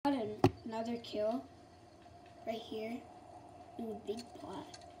another kill right here. Ooh, big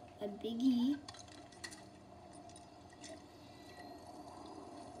pot. A biggie.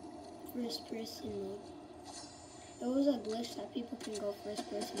 First person mode. It was a glitch that people can go first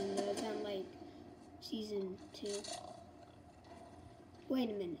person, but it's on like season 2. Wait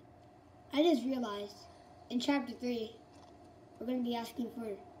a minute. I just realized in chapter 3, we're gonna be asking for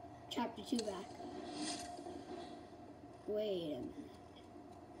chapter 2 back. Wait a minute.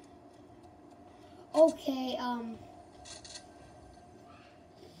 Okay,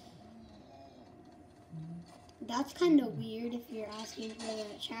 that's kind of weird if you're asking for the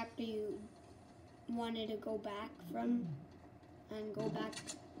chapter you wanted to go back from and go back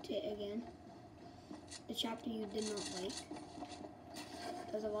to it again. The chapter you did not like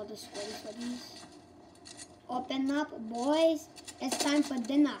because of all the sweaties. Open up, boys. It's time for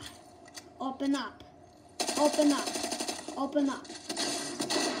dinner. Open up. Open up. Open up.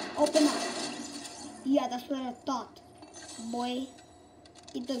 Open up. Yeah, that's what I thought. Boy.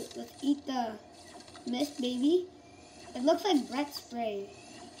 Let's eat the mist, baby. It looks like breath spray.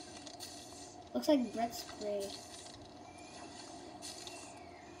 Looks like breath spray.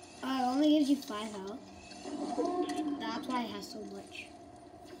 It only gives you 5 health. That's why it has so much.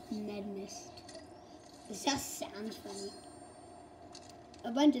 Med mist. This just sounds funny.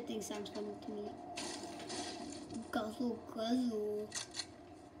 A bunch of things sounds funny to me. Guzzle, guzzle.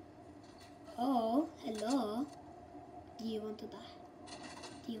 Oh, hello. Do you want to die?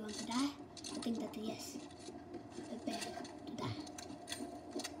 Do you want to die? I think that yes. Prepare to die.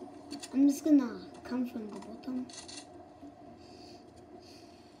 I'm just gonna come from the bottom.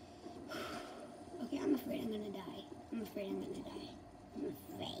 Okay, I'm afraid I'm gonna die. I'm afraid I'm gonna die. I'm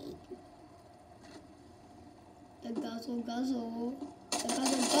afraid. The guzzle guzzle. The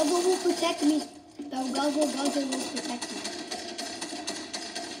guzzle guzzle will protect me. The guzzle guzzle will protect me.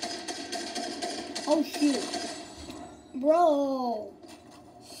 Oh shoot. Bro.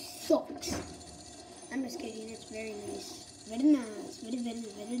 Sucks. I'm just kidding. It's very nice. Very nice. Very, very,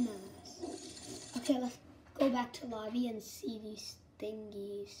 very nice. Okay, let's go back to lobby and see these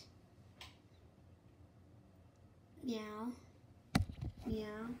thingies. Meow.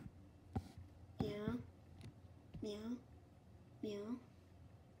 Meow. Meow. Meow. Meow.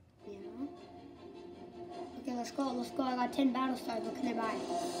 Meow. Okay, let's go. Let's go. I got 10 battle stars. What can I buy?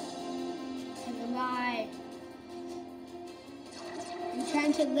 I can buy.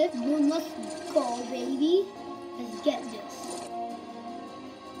 Enchanted lift. Boom. Let's go, baby. Let's get this.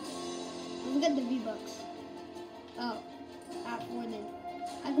 Let's get the V-Bucks. Oh. For then.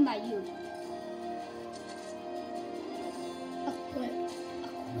 I can buy you. Equip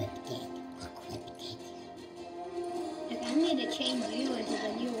cake. Equip cake. Look, I need to change you into the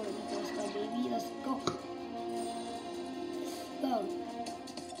new one. Let's go, baby. Let's go. Let's go.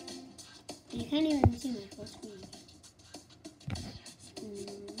 You can't even see my full screen.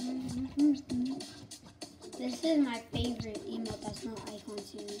 This is my favorite emote that's not icon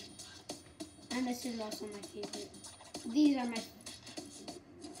series. And this is also my favorite. These are my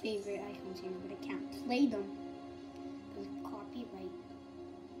favorite icon series, but I can't play them. Copyright.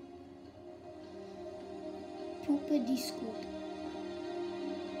 Poopity scoop.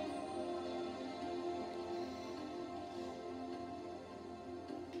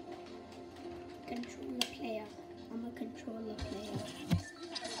 Controller player. I'm a controller player.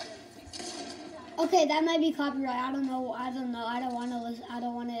 Okay, that might be copyright. I don't know. I don't want to listen. I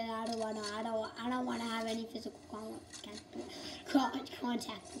don't want to have any physical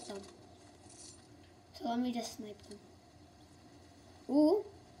contact with them. So let me just snipe them. Ooh,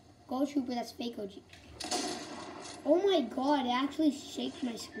 Gold Trooper, that's fake OG. Oh my god, it actually shakes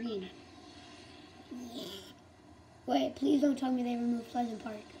my screen. Wait, please don't tell me they removed Pleasant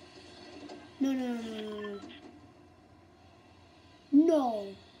Park. No, no, no, no, no, no. No.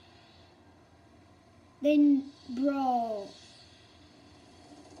 Then, bro.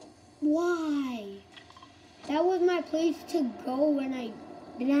 Why? That was my place to go when I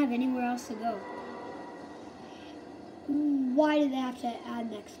didn't have anywhere else to go. Why did they have to add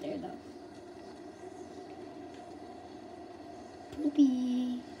next there, though?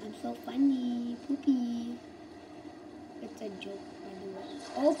 Poopy. I'm so funny. Poopy. It's a joke, by the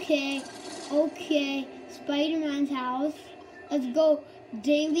way. Okay. Okay. Spider-Man's house. Let's go.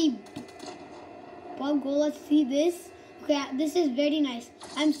 Daily bug. Go. Let's see this. Okay, this is very nice.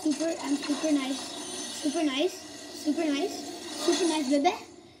 I'm super nice. Super nice. Super nice. Super nice, baby.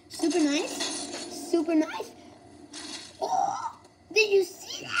 Super nice. Super nice. Oh, did you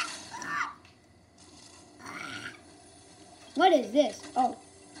see that? What is this? Oh,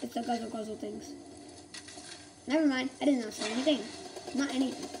 it's the guzzle things. Never mind. I did not say anything. Not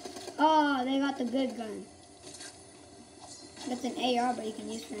anything. Oh, they got the good gun. That's an AR, but you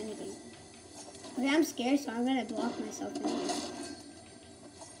can use for anything. Okay, I'm scared, so I'm gonna block myself in here.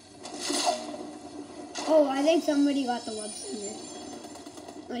 Oh, I think somebody got the web center.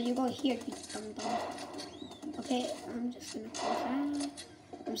 Oh, you go here, you dumb. Okay, I'm just gonna close that.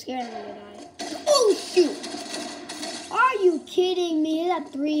 I'm scared I'm gonna die. Oh, shoot! Are you kidding me? He's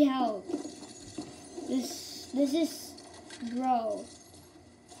at 3 health. This is, bro.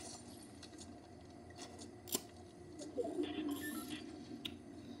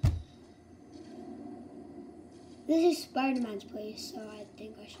 This is Spider-Man's place, so I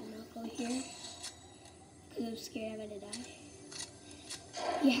think I should not go here. Because I'm scared I'm gonna die.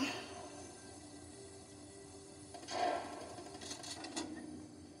 Yeah.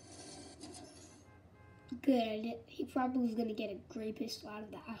 Good. He probably is gonna get a great pistol out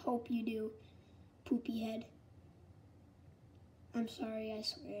of that. I hope you do, poopy head. I'm sorry, I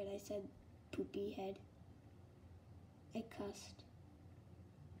swear I said poopy head. I cussed.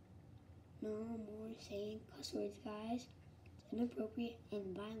 No more saying cuss words, guys. It's inappropriate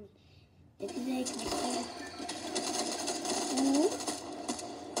and violent. This is a cuss word.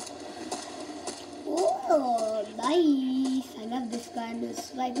 Oh, nice. I love this gun.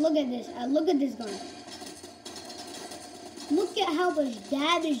 It's like, look at this. Look at this gun. Look at how much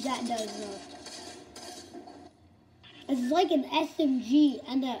damage that does, though. It's like an SMG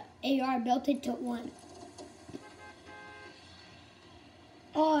and an AR built into one.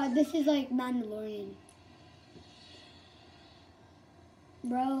 Oh, this is like Mandalorian.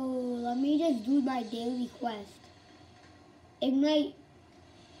 Bro, let me just do my daily quest. Ignite.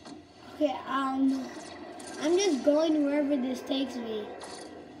 Okay, I'm just going wherever this takes me.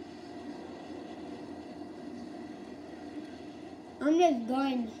 I'm just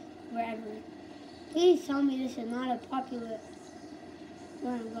going wherever. Please tell me this is not a popular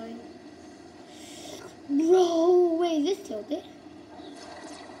where I'm going. Bro, wait, is this tilted?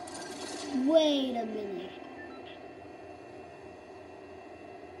 Wait a minute.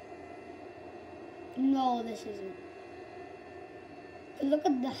 No, this isn't. Look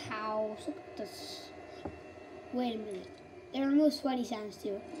at the house. Look at this. Wait a minute. They removed sweaty sands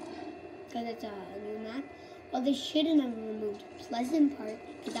too. Because it's a new map. Well, they shouldn't have removed Pleasant Park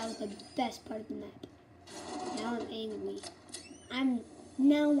because that was the best part of the map. Now I'm angry. I'm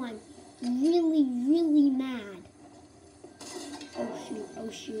really, really mad. Oh shoot, oh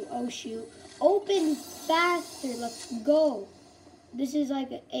shoot, oh shoot. Open faster, let's go. This is like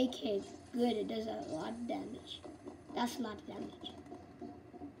an AK. Good, it does a lot of damage. That's a lot of damage.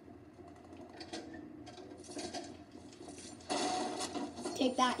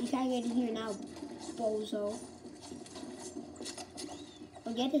 Take that, you can't get in here now, bozo.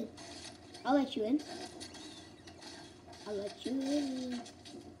 Well, get in. I'll let you in. I'll let you in.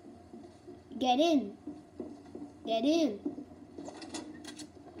 Get in. Get in.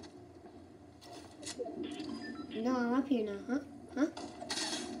 No, I'm up here now, huh? Huh?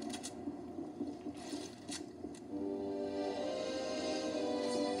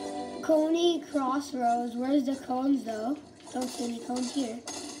 Coney Crossroads. Where's the cones, though? Don't see any cones here.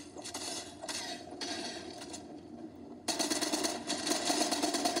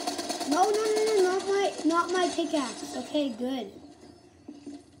 No, not my pickaxe. Okay, good.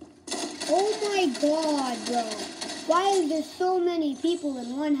 Oh my god, bro. Why is there so many people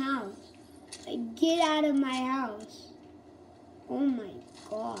in one house? Like, get out of my house. Oh my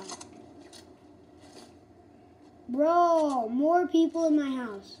god. Bro, more people in my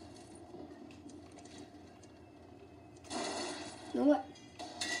house. You know what?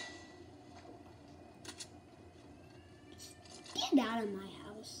 Get out of my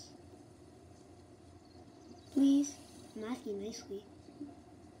house. Please. I'm asking nicely.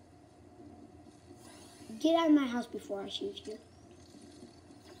 Get out of my house before I shoot you.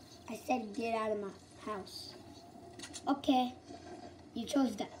 I said get out of my house. Okay. You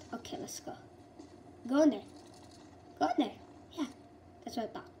chose that. Okay, let's go. Go in there. Go in there. Yeah, that's what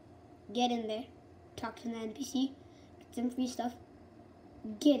I thought. Get in there. Talk to the NPC. Get some free stuff.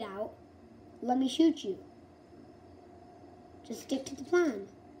 Get out. Let me shoot you. Just stick to the plan.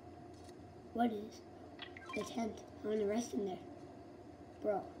 What is? The tent. I want to rest in there.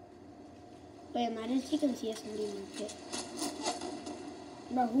 Bro. Wait, imagine you can see if somebody in my pit.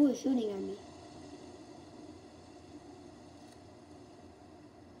 Bro, who is shooting at me?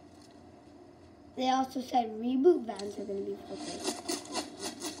 They also said reboot vans are going to be filtered.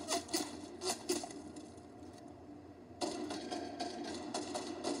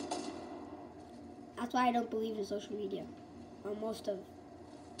 That's why I don't believe in social media. Or most of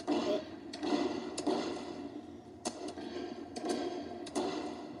it.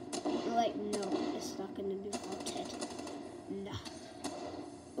 like, no, it's not gonna be vaulted.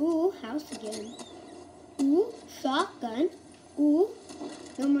 Nah. Ooh, house again. Ooh, shotgun. Ooh,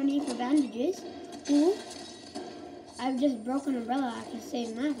 no more need for bandages. Ooh, I've just broken an umbrella. I can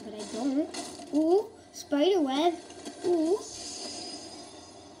save math, but I don't. Ooh, spider web. Ooh,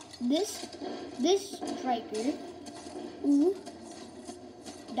 this striker. Ooh,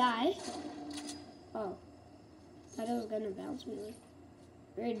 die. Oh, thought it was gonna bounce me. Like,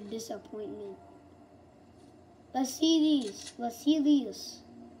 very disappointment. Let's see these. Let's see these.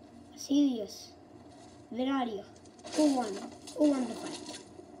 Let's see these. Venaria. Who won? Who won the fight?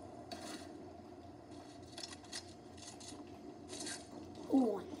 Who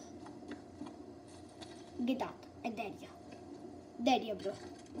won? Get out. I dare ya. Dare ya, bro.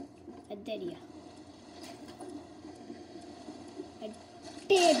 I dare ya. I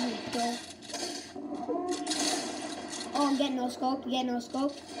dare you, bro. Oh, get no scoped. Get no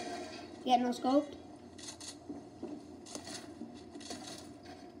scoped. Get no scoped.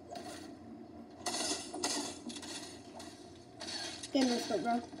 Get no scope,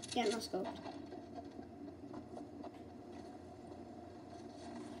 bro. Get no scope.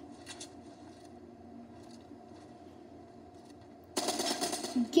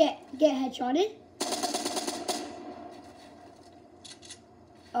 Get headshotted.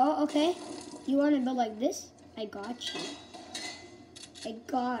 Oh, okay. You want to build like this? I got you. I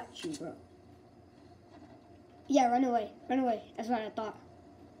got you, bro. Yeah, run away. Run away. That's what I thought.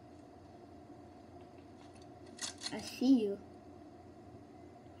 I see you.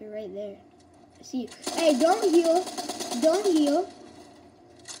 You're right there. I see you. Hey, don't heal. Don't heal.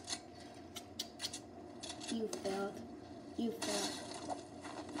 You failed. You failed.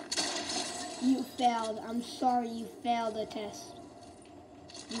 You failed. I'm sorry you failed the test.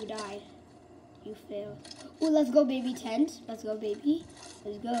 You died. You failed. Oh, let's go, baby tent. Let's go, baby.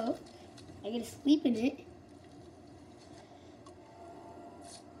 Let's go. I get to sleep in it.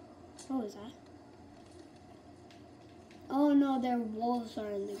 What was that? Oh no, their wolves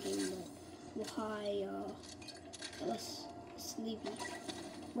are in the game. But hi, let's sleepy.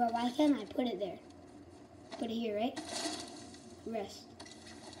 Bro, why can't I put it there? Put it here, right? Rest.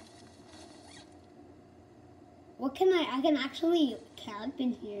 What can I can actually camp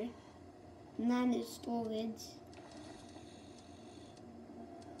in here. Manage storage.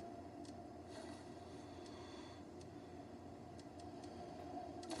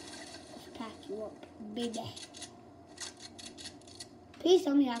 Let's pack you up, baby. Please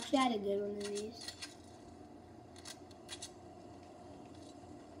tell me I actually had a good one of these.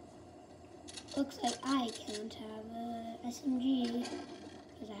 Looks like I can't have a SMG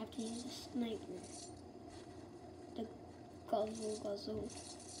because I have to use a sniper. The guzzle.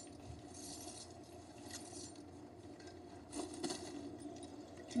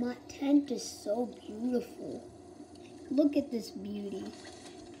 My tent is so beautiful. Look at this beauty.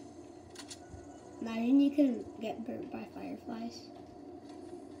 Imagine you can get burnt by fireflies.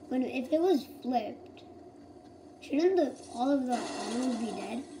 If it was flipped, shouldn't all of the animals be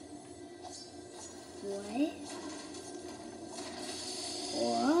dead? What?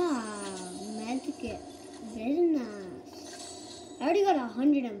 Wow, medkit. Very nice. I already got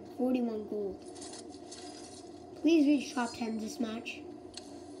 141 gold. Please reach top 10 this match.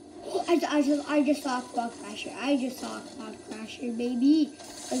 I just saw a quad crasher. I just saw a quad crasher, baby.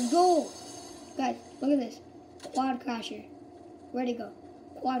 Let's go. Guys, look at this. Quad crasher. Where'd it go?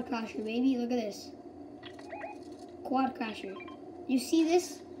 Quad crasher, baby. Look at this. Quad crasher. You see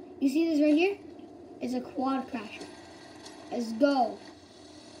this? You see this right here? It's a quad crasher. Let's go.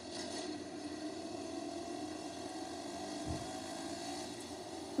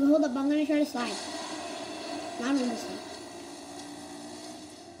 Well, hold up. I'm going to try to slide. Not on this one.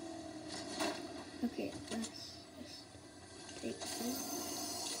 Okay, let's just take this.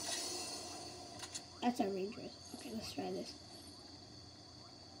 That's our range race. Okay, let's try this.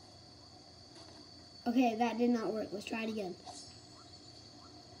 Okay, that did not work. Let's try it again.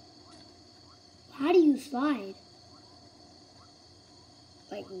 How do you slide?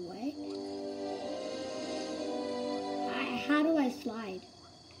 Like what? How do I slide?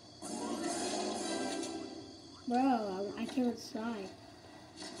 Bro, I can't slide.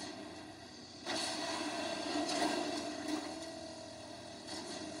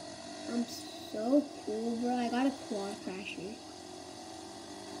 I'm so cool, bro. I got a quad crasher.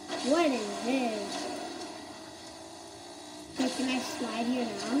 What is this? Okay, can I slide here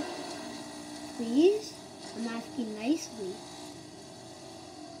now? Please? I'm asking nicely.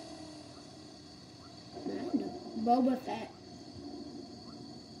 No. Boba Fett.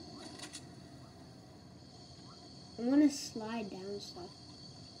 I want to slide down stuff.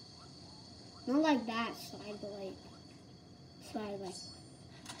 Not like that slide, but like slide like.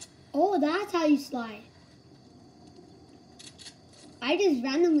 Oh, that's how you slide. I just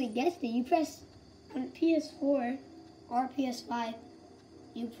randomly guessed it. You press on PS4 or PS5.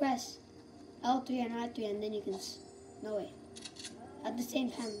 You press L3 and R3, and then you can. No way. At the same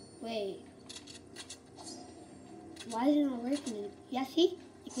time. Wait. Why is it not working? Yeah, see?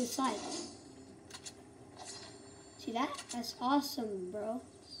 You can slide. See that? That's awesome, bro.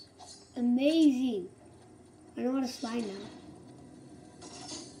 Amazing. I know how to slide now.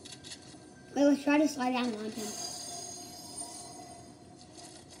 Wait, let's try to slide down the mountain.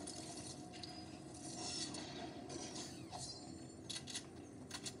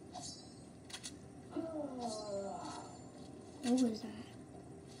 What was that?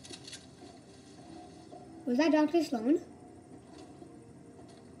 Was that Dr. Sloan?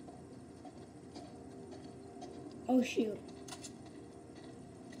 Oh shoot.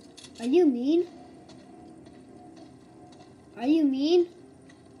 Are you mean? Are you mean?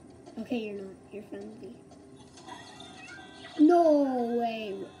 Okay, you're not. You're friendly. No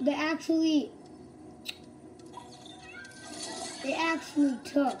way. They actually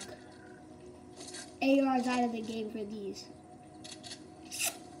took ARs out of the game for these.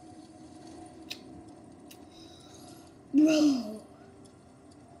 Bro.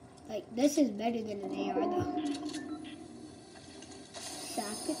 Like, this is better than an AR though.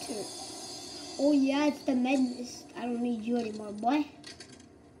 Sacatur. Oh yeah, it's the Madness. I don't need you anymore, boy.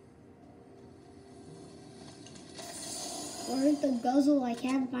 Where's the guzzle? I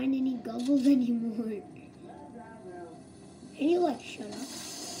can't find any guzzles anymore. Can you like shut up?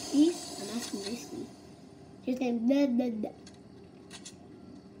 Please? I'm asking nicely. Just saying blah, blah, blah.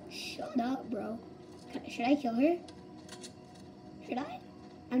 Shut up, bro. Should I kill her? Should I?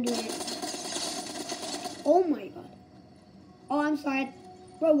 I'm doing it. Oh my god. Oh, I'm sorry.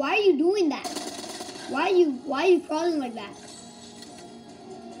 Bro, why are you doing that? Why are you crawling like that?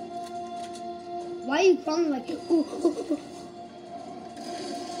 Why are you crawling like that?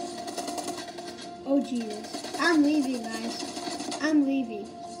 Oh Jesus. I'm leaving, guys. I'm leaving.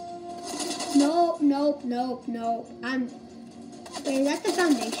 No. Wait, is that the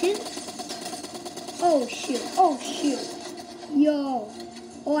foundation? Oh shoot. Yo.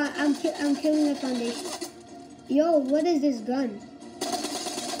 Oh, I'm killing the foundation. Yo, what is this gun?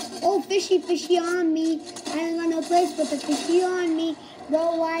 Oh, fishy on me. I ain't got no place but the fishy on me.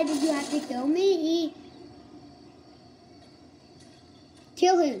 Bro, why did you have to kill me?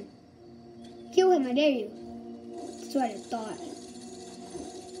 Kill him. Kill him, I dare you. That's what I thought.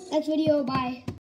 Next video, bye.